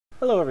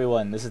Hello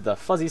everyone, this is the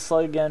Fuzzy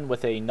Slug again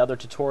with another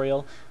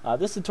tutorial.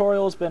 This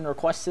tutorial has been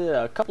requested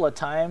a couple of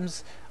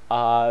times.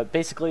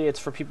 Basically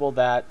it's for people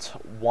that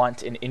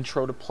want an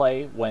intro to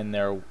play when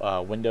their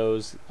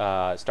Windows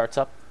starts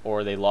up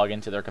or they log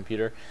into their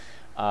computer.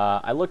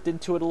 I looked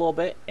into it a little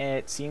bit and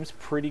it seems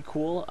pretty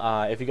cool.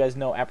 If you guys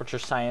know Aperture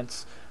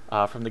Science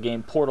from the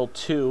game Portal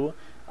 2,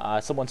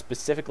 someone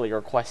specifically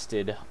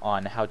requested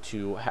on how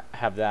to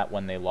have that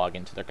when they log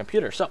into their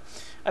computer. So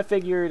I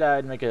figured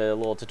I'd make a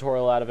little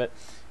tutorial out of it,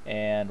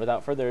 and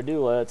without further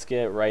ado, let's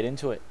get right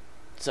into it.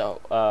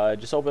 So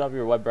just open up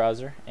your web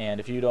browser, and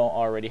if you don't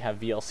already have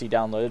VLC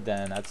downloaded,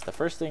 then that's the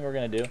first thing we're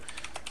going to do.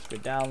 So we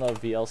download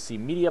VLC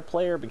Media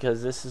Player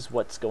because this is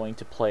what's going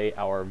to play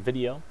our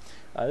video.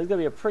 This is going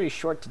to be a pretty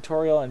short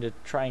tutorial, and to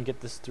try and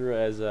get this through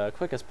as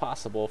quick as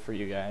possible for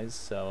you guys,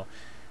 so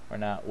we're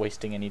not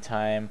wasting any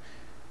time.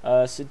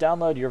 So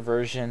download your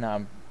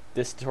version.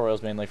 This tutorial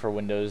is mainly for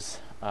Windows,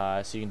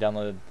 so you can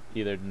download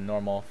either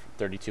normal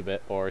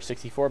 32-bit or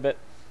 64-bit.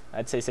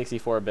 I'd say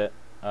 64-bit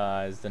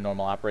is the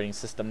normal operating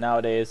system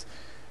nowadays.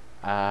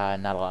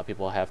 Not a lot of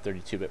people have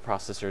 32-bit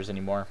processors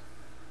anymore,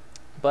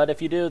 but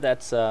if you do,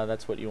 that's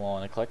what you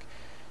want to click.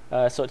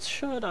 So it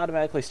should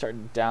automatically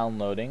start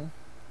downloading.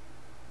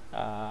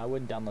 I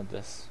wouldn't download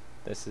this.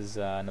 This is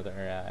another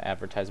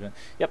advertisement.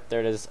 Yep, there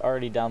it is,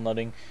 already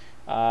downloading.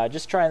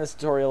 Just trying this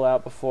tutorial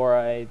out before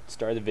I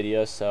start the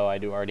video, so I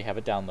do already have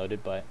it downloaded,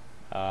 but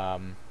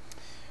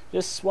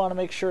just want to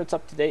make sure it's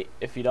up to date.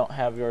 If you don't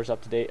have yours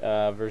up to date,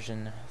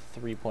 version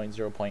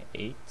 3.0.8,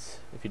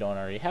 if you don't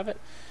already have it.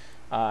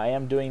 I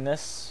am doing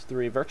this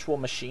through a virtual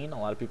machine.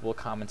 A lot of people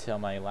commented on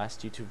my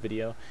last YouTube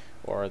video,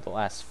 or the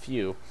last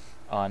few,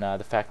 on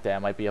the fact that it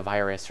might be a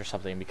virus or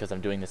something because I'm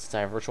doing this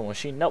inside a virtual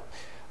machine. Nope.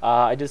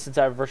 I did this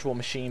inside a virtual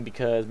machine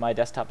because my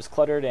desktop is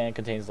cluttered and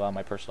contains a lot of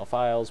my personal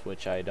files,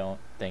 which I don't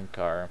think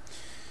are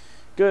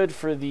good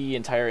for the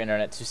entire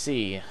internet to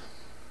see.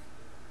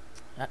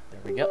 There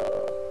we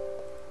go.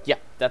 Yeah,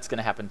 that's going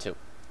to happen too.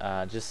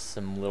 Just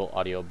some little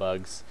audio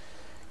bugs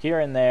here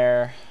and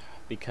there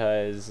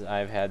because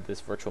I've had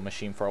this virtual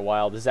machine for a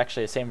while. This is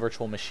actually the same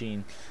virtual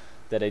machine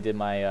that I did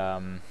my,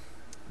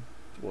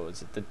 what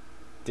was it, the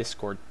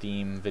Discord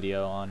theme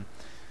video on.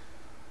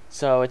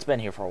 So it's been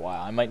here for a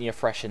while. I might need a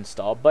fresh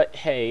install, but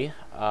hey,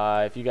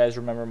 if you guys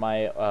remember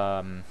my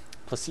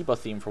placebo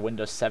theme for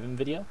Windows 7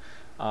 video,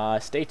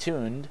 stay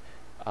tuned.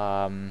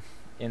 In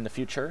the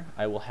future,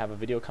 I will have a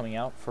video coming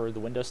out for the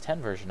Windows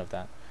 10 version of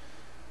that.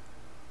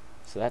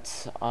 So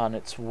that's on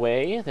its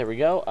way. There we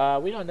go.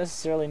 We don't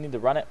necessarily need to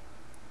run it,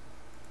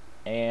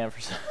 and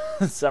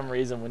for some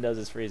reason Windows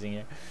is freezing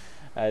here.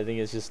 I think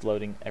it's just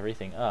loading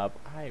everything up.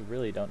 I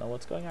really don't know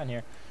what's going on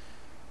here.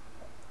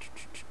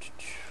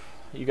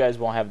 You guys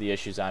won't have the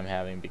issues I'm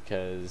having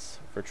because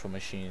virtual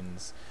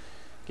machines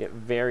get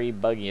very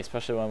buggy,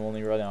 especially when I'm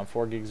only running on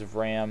 4 gigs of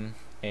RAM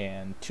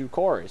and 2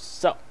 cores.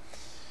 So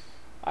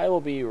I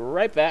will be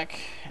right back,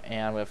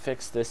 and I'm going to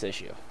fix this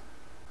issue.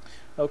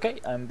 Okay,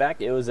 I'm back.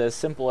 It was as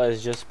simple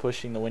as just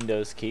pushing the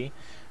Windows key.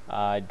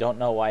 I don't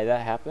know why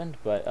that happened,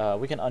 but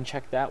we can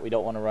uncheck that. We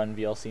don't want to run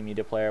VLC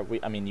Media Player.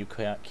 I mean, you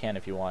can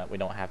if you want. We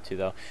don't have to,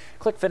 though.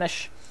 Click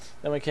Finish.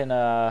 Then we can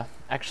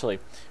actually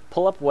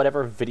pull up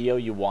whatever video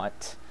you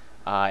want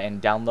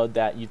and download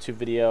that YouTube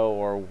video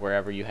or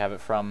wherever you have it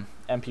from.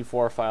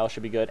 MP4 file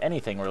should be good.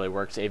 Anything really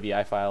works.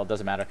 AVI file,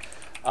 doesn't matter.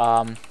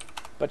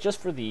 But just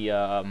for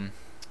the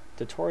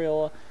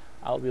tutorial,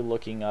 I'll be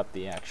looking up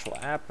the actual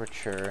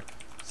Aperture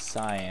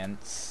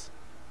Science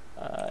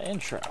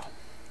intro.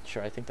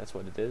 Sure, I think that's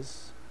what it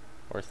is,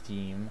 or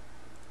theme.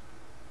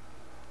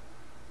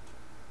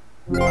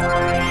 Yep,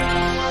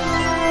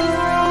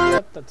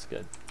 that's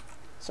good.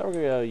 So we're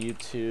gonna go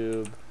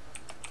YouTube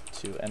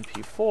to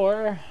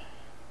MP4,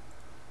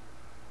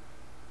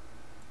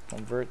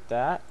 convert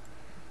that,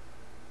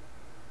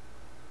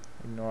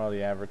 ignore all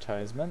the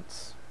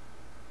advertisements.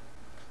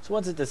 So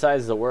once it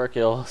decides to work,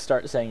 it'll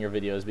start saying your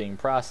video is being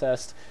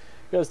processed.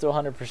 It goes to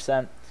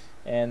 100%,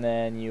 and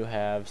then you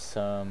have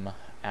some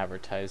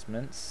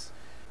advertisements.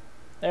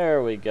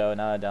 There we go.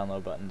 Now the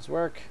download buttons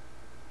work.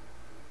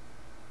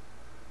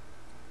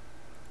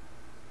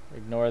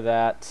 Ignore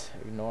that.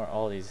 Ignore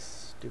all these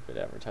stupid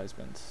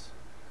advertisements.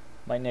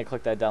 Might need to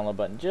click that download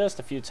button just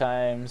a few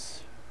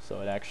times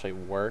so it actually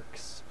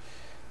works.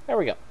 There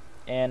we go.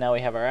 And now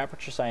we have our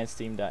Aperture Science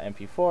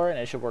theme.mp4, and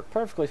it should work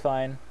perfectly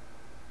fine.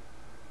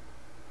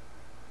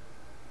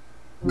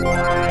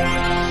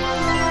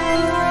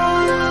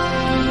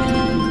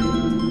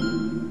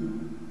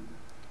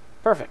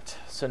 Perfect.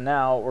 So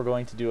now we're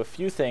going to do a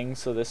few things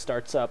so this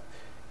starts up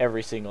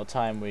every single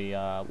time we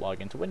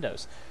log into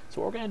Windows. So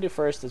what we're going to do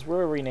first is we're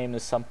going to rename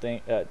this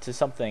to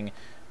something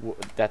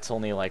that's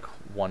only like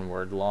 1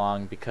 word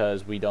long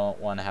because we don't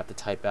want to have to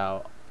type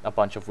out a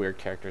bunch of weird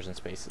characters and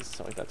spaces and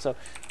stuff like that. So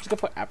I'm just going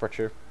to put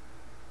Aperture,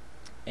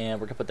 and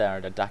we're going to put that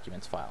in our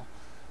documents file.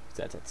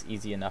 That's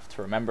easy enough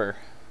to remember.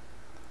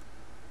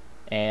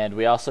 And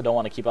we also don't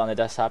want to keep it on the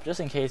desktop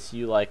just in case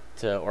you like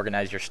to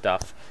organize your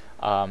stuff.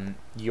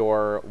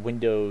 Your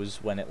Windows,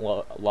 when it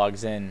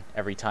logs in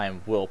every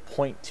time, will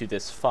point to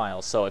this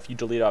file. So if you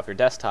delete it off your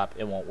desktop,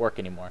 it won't work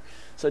anymore.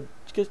 So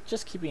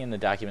just keeping it in the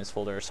Documents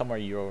folder or somewhere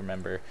you'll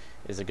remember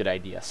is a good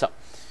idea. So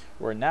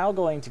we're now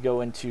going to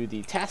go into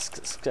the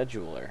Task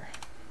Scheduler.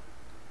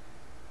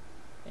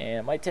 And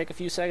it might take a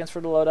few seconds for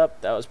it to load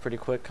up. That was pretty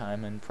quick.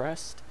 I'm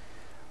impressed.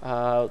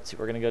 Let's see.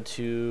 We're going to go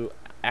to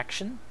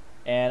Action.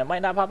 And it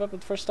might not pop up the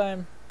first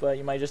time, but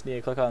you might just need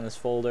to click on this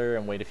folder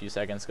and wait a few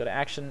seconds. Go to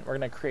Action. We're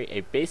going to create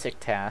a basic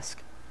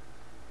task.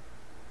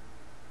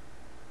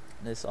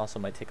 This also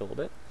might take a little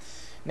bit.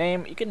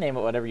 Name, you can name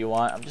it whatever you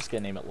want. I'm just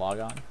going to name it Log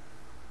On.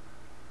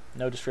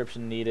 No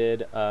description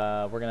needed.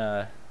 We're going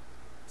to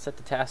set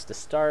the task to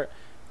start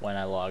when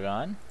I log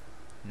on.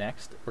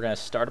 Next, we're going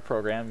to start a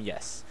program.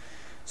 Yes.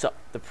 So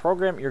the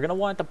program, you're going to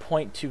want to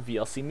point to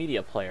VLC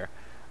Media Player.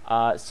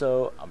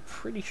 So I'm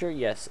pretty sure,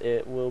 yes,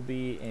 it will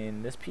be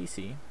in this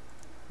PC.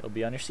 It'll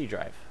be on your C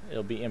drive.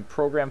 It'll be in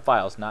program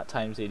files, not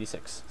times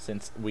 86,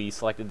 since we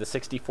selected the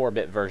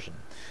 64-bit version.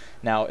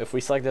 Now, if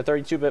we select the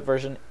 32-bit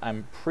version,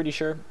 I'm pretty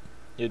sure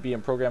it would be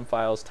in program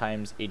files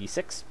times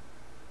 86,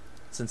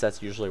 since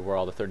that's usually where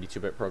all the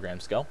 32-bit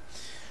programs go.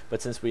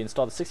 But since we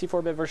installed the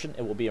 64-bit version,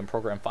 it will be in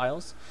program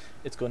files.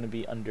 It's going to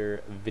be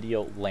under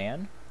Video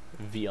LAN,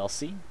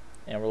 VLC,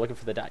 and we're looking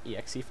for the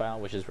 .exe file,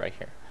 which is right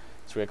here.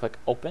 So we're going to click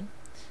Open.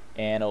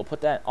 And it'll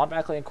put that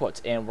automatically in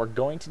quotes, and we're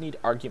going to need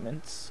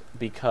arguments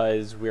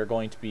because we're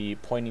going to be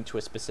pointing to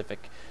a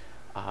specific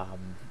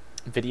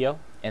video,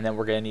 and then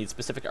we're going to need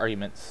specific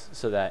arguments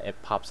so that it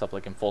pops up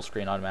like in full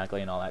screen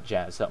automatically and all that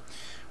jazz. So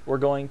we're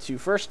going to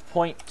first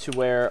point to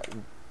where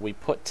we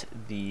put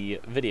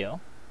the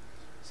video.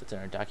 So it's in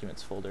our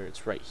Documents folder.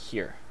 It's right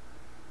here.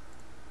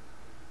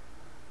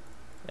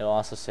 It'll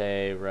also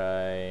say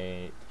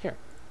right here.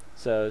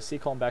 So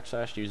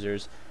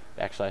C:\users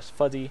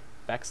 /fuzzy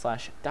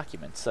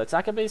 /documents. So it's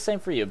not going to be the same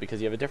for you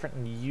because you have a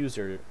different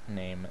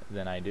username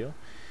than I do.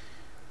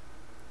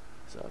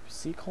 So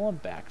C:\,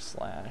 what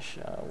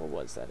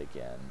was that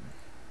again?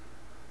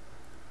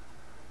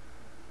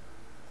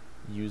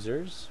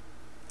 Users.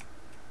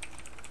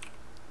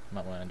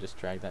 Might want to just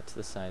drag that to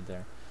the side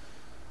there.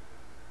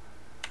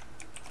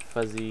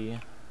 Fuzzy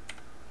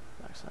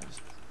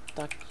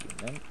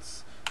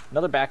 /documents.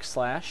 Another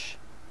 /,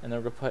 and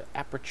then we're going to put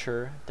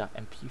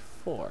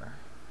aperture.mp4.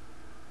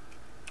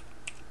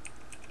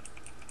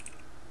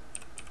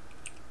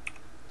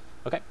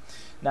 Okay,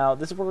 now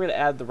this is where we're going to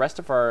add the rest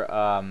of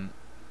our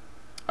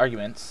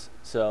arguments.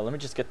 So let me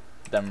just get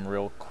them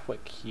real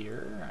quick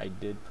here. I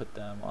did put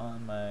them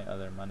on my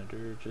other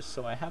monitor just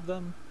so I have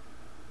them.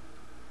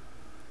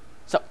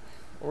 So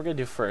what we're going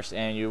to do first,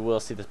 and you will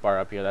see this bar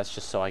up here, that's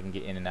just so I can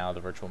get in and out of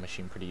the virtual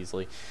machine pretty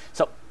easily.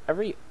 So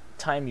every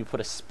time you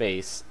put a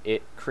space,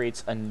 it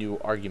creates a new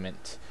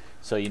argument.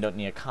 So you don't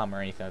need a comma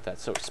or anything like that.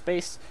 So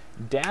space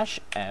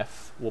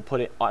 -F will put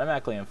it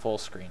automatically in full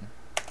screen.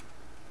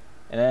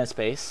 And then a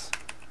space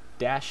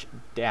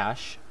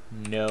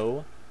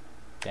 --no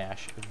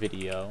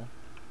 -video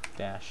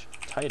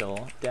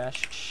 -title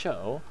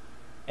 -show,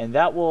 and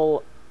that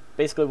will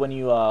basically, when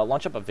you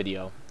launch up a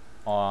video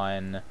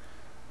on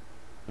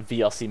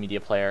VLC Media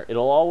Player,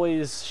 it'll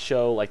always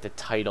show like the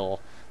title.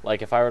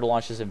 Like if I were to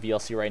launch this in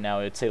VLC right now,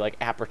 it'd say like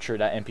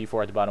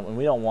aperture.mp4 at the bottom, and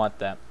we don't want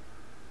that.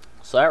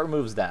 So that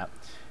removes that.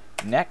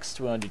 Next,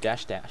 we want to do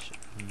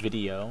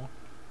 --video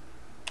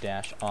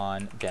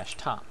 -on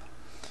 -top.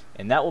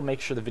 And that will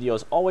make sure the video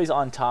is always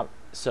on top,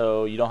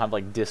 so you don't have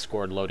like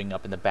Discord loading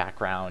up in the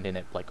background and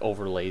it like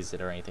overlays it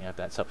or anything like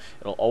that. So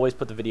it'll always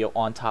put the video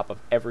on top of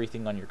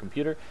everything on your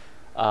computer.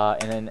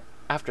 And then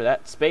after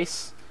that,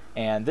 space,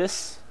 and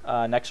this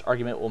next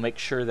argument will make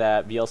sure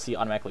that VLC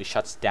automatically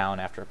shuts down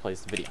after it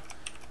plays the video.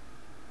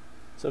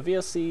 So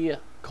VLC :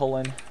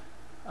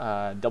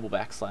 double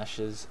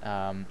backslashes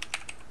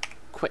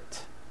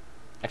quit.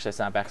 Actually, it's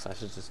not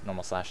backslashes, it's just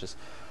normal slashes.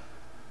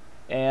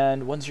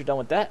 And once you're done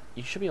with that,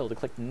 you should be able to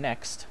click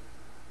Next.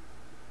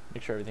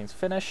 Make sure everything's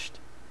finished.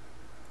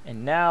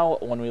 And now,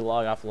 when we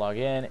log off, log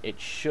in,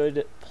 it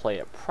should play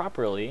it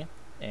properly.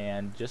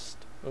 And just,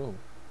 oh,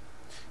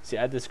 see,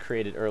 I had this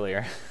created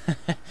earlier.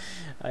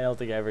 I don't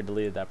think I ever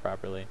deleted that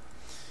properly.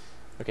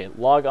 Okay,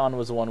 log on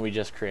was the one we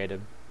just created.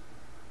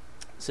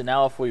 So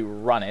now if we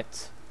run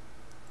it,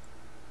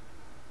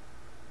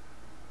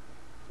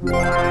 hold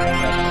on a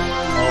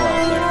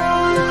second.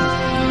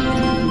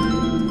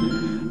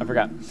 I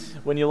forgot.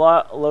 When you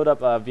load up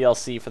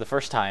VLC for the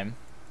first time,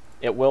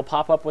 it will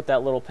pop up with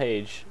that little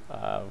page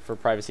for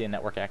privacy and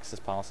network access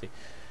policy.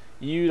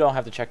 You don't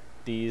have to check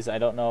these. I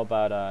don't know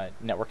about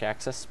network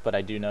access, but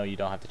I do know you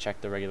don't have to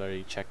check the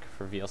regularly check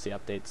for VLC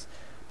updates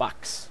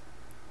box.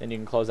 Then you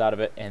can close out of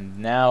it, and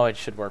now it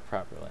should work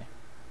properly.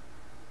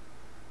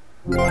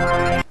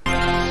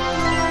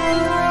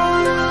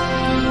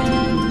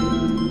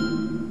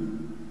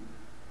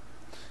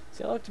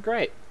 See, it looked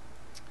great.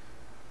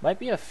 Might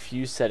be a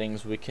few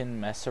settings we can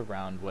mess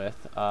around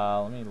with.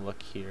 Let me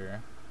look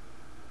here.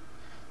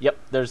 Yep,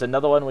 there's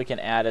another one we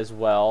can add as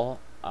well.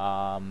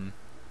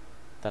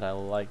 that I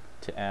like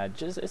to add.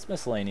 Just it's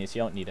miscellaneous,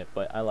 you don't need it,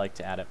 but I like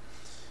to add it.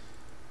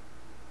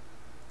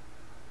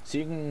 So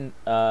you can,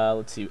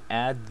 let's see,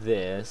 add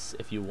this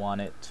if you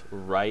want it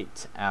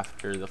right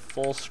after the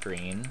full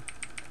screen.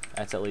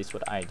 That's at least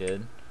what I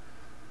did.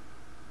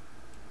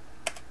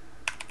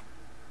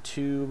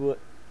 2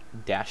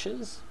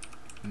 dashes,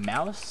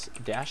 mouse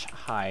dash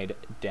hide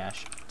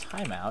dash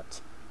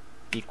timeout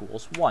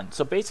equals 1.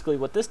 So basically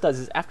what this does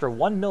is after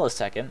 1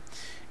 millisecond,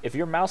 if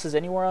your mouse is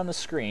anywhere on the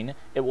screen,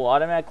 it will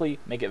automatically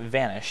make it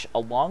vanish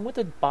along with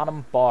the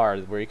bottom bar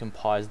where you can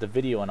pause the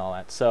video and all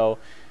that. So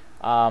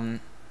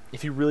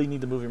if you really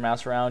need to move your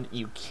mouse around,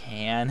 you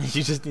can.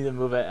 You just need to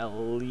move it at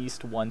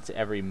least once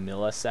every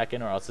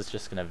millisecond or else it's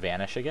just going to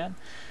vanish again.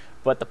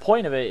 But the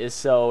point of it is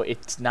so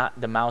it's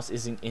not, the mouse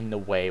isn't in the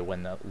way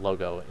when the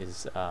logo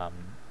is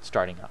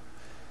starting up.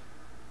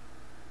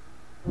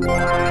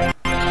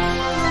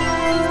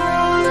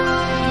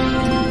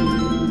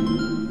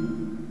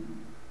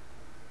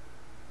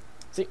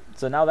 See,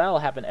 so now that'll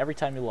happen every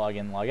time you log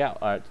in, log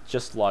out.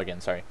 Just log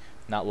in, sorry,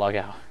 not log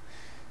out.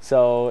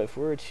 So if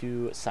we were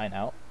to sign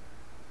out,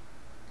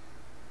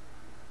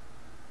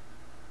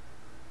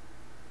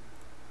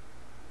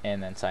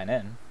 and then sign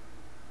in,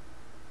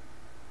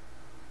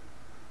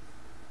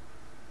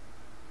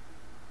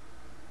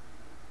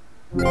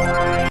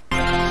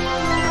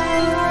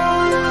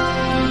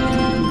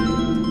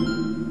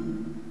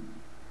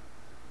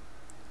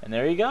 and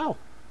there you go.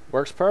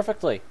 Works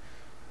perfectly.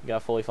 You got a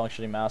fully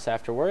functioning mouse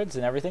afterwards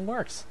and everything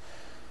works.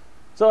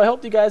 So I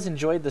hope you guys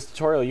enjoyed this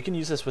tutorial. You can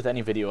use this with any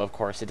video, of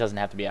course. It doesn't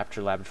have to be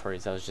Aperture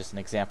Laboratories. That was just an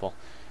example.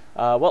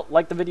 Well,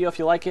 like the video if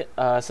you like it.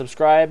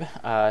 Subscribe.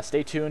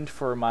 Stay tuned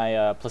for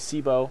my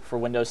Placebo for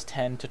Windows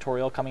 10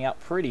 tutorial coming out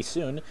pretty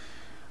soon.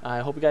 I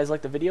hope you guys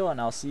liked the video, and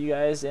I'll see you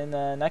guys in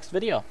the next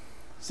video.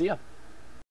 See ya.